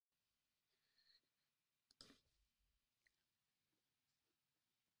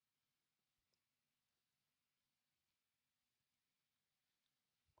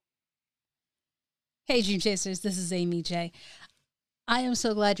Hey, Dream Chasers, this is Amy J. I am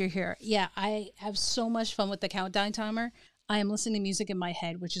so glad you're here. Yeah, I have so much fun with the countdown timer. I am listening to music in my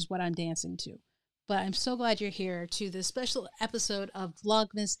head, which is what I'm dancing to. But I'm so glad you're here to this special episode of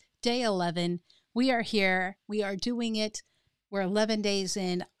Vlogmas Day 11. We are here. We are doing it. We're 11 days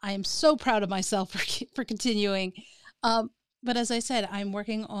in. I am so proud of myself for continuing. But as I said, I'm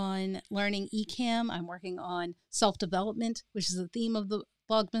working on learning Ecamm. I'm working on self-development, which is the theme of the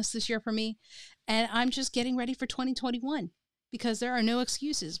Vlogmas this year for me. And I'm just getting ready for 2021 because there are no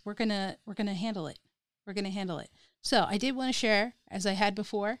excuses. We're gonna handle it. We're gonna handle it. So I did want to share, as I had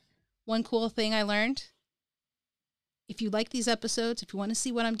before, one cool thing I learned. If you like these episodes, if you want to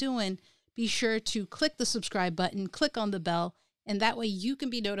see what I'm doing, be sure to click the subscribe button, click on the bell, and that way you can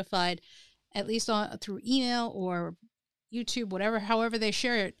be notified, at least through email or YouTube, whatever, however they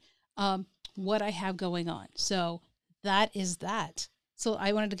share it, what I have going on. So that is that. So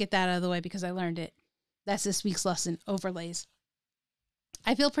I wanted to get that out of the way because I learned it. That's this week's lesson, overlays.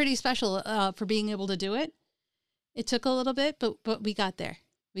 I feel pretty special for being able to do it. It took a little bit, but we got there.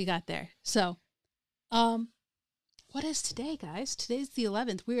 We got there. So, what is today, guys? Today's the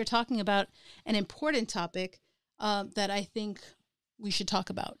 11th. We are talking about an important topic that I think we should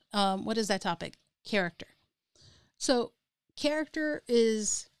talk about. What is that topic? Character. So, character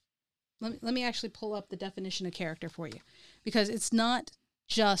is... Let me actually pull up the definition of character for you, because it's not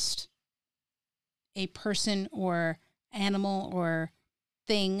just a person or animal or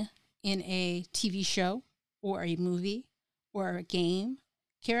thing in a TV show or a movie or a game.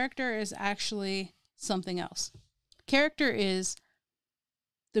 Character is actually something else. Character is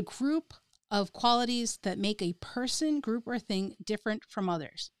the group of qualities that make a person, group, or thing different from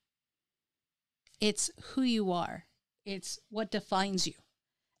others. It's who you are. It's what defines you.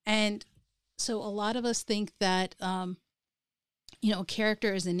 And so a lot of us think that,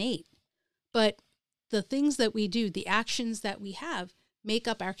 character is innate, but the things that we do, the actions that we have make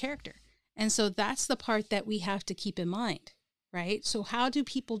up our character. And so that's the part that we have to keep in mind, right? So how do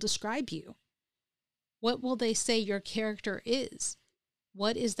people describe you? What will they say your character is?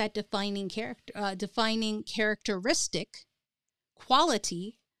 What is that defining characteristic,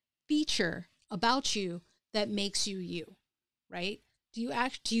 quality, feature about you that makes you you, right?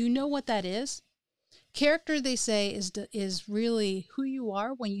 Do you know what that is? Character, they say, is really who you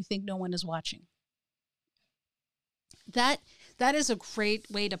are when you think no one is watching. That is a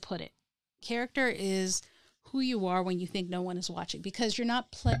great way to put it. Character is who you are when you think no one is watching, because you're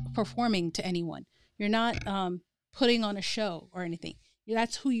not performing to anyone. You're not putting on a show or anything.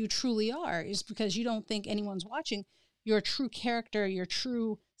 That's who you truly are, is because you don't think anyone's watching. Your true character, your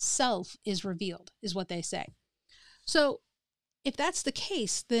true self is revealed, is what they say. So if that's the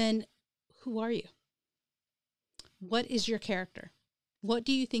case, then who are you? What is your character? What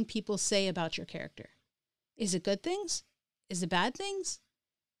do you think people say about your character? Is it good things? Is it bad things?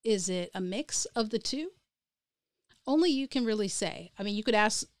 Is it a mix of the two? Only you can really say. I mean, you could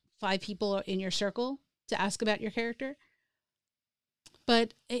ask 5 people in your circle to ask about your character,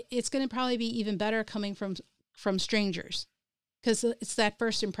 but it's going to probably be even better coming from strangers, because it's that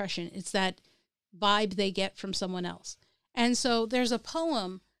first impression. It's that vibe they get from someone else. And so there's a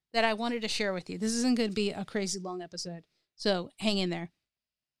poem that I wanted to share with you. This isn't going to be a crazy long episode, so hang in there.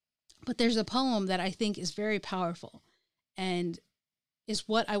 But there's a poem that I think is very powerful and is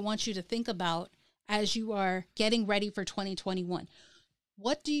what I want you to think about as you are getting ready for 2021.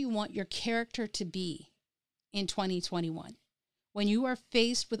 What do you want your character to be in 2021? When you are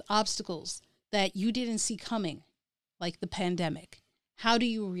faced with obstacles that you didn't see coming, like the pandemic, how do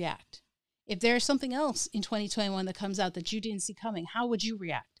you react? If there's something else in 2021 that comes out that you didn't see coming, how would you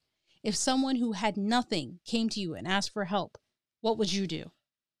react? If someone who had nothing came to you and asked for help, what would you do?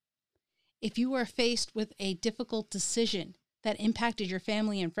 If you were faced with a difficult decision that impacted your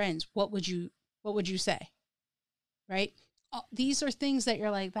family and friends, what would you say? Right? These are things that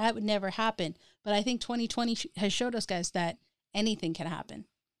you're like, that would never happen. But I think 2020 has showed us, guys, that anything can happen.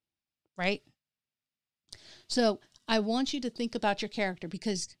 Right? So I want you to think about your character,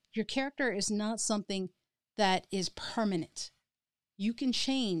 because your character is not something that is permanent. You can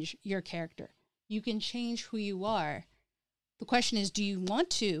change your character. You can change who you are. The question is, do you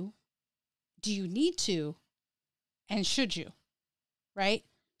want to? Do you need to? And should you? Right?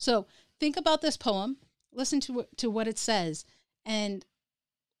 So think about this poem. Listen to what it says, and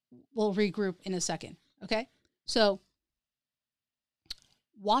we'll regroup in a second. Okay? So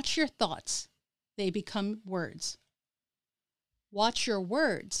watch your thoughts. They become words. Watch your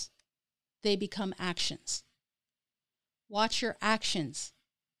words. They become actions. Watch your actions.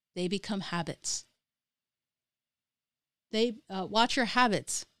 They become habits. Watch your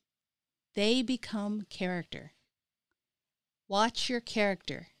habits. They become character. Watch your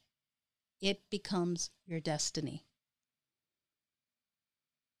character. It becomes your destiny.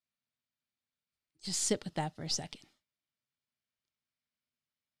 Just sit with that for a second.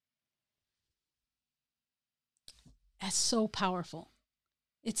 That's so powerful.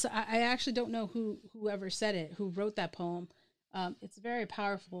 I actually don't know whoever said it, who wrote that poem. It's very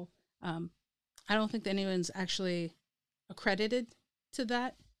powerful. Um, I don't think that anyone's actually accredited to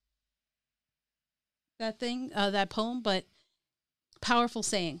that poem, but powerful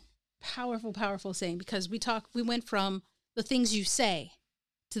saying, powerful saying, because we went from the things you say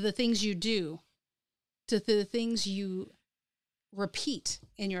to the things you do to the things you repeat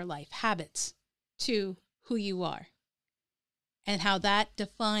in your life, habits, to who you are and how that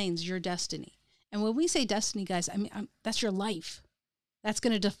defines your destiny. And when we say destiny, guys, I mean, that's your life. That's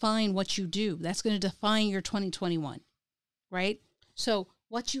going to define what you do. That's going to define your 2021, right? So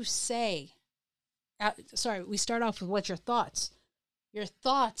what you say, we start off with what your thoughts. Your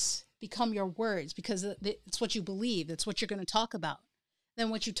thoughts become your words because it's what you believe. It's what you're going to talk about. Then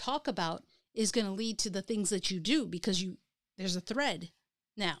what you talk about is going to lead to the things that you do because there's a thread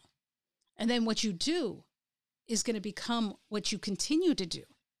now. And then what you do is going to become what you continue to do.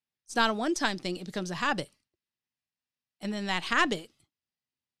 It's not a one-time thing. It becomes a habit. And then that habit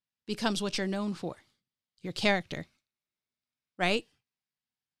becomes what you're known for, your character, right?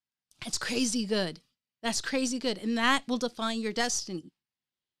 That's crazy good. That's crazy good. And that will define your destiny.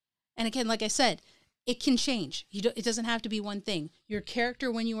 And again, like I said, it can change. It doesn't have to be one thing. Your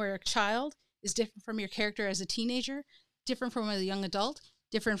character when you were a child is different from your character as a teenager, different from a young adult,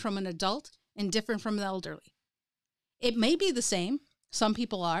 different from an adult, and different from the elderly. It may be the same. Some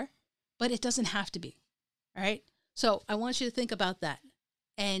people are, but it doesn't have to be. All right. So I want you to think about that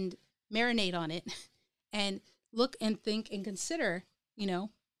and marinate on it and look and think and consider,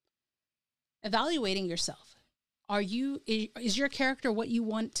 evaluating yourself. Is your character what you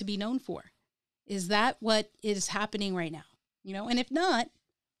want to be known for? Is that what is happening right now? And if not,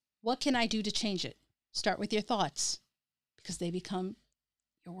 what can I do to change it? Start with your thoughts because they become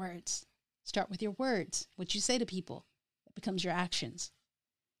your words. Start with your words, what you say to people. That becomes your actions.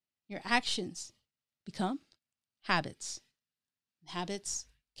 Your actions become habits. Habits,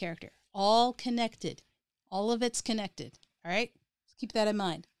 character, all connected. All of it's connected. All right? Keep that in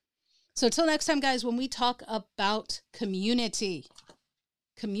mind. So until next time, guys, when we talk about community,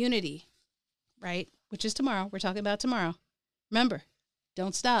 right? Which is tomorrow. We're talking about tomorrow. Remember,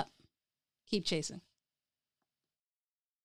 don't stop. Keep chasing.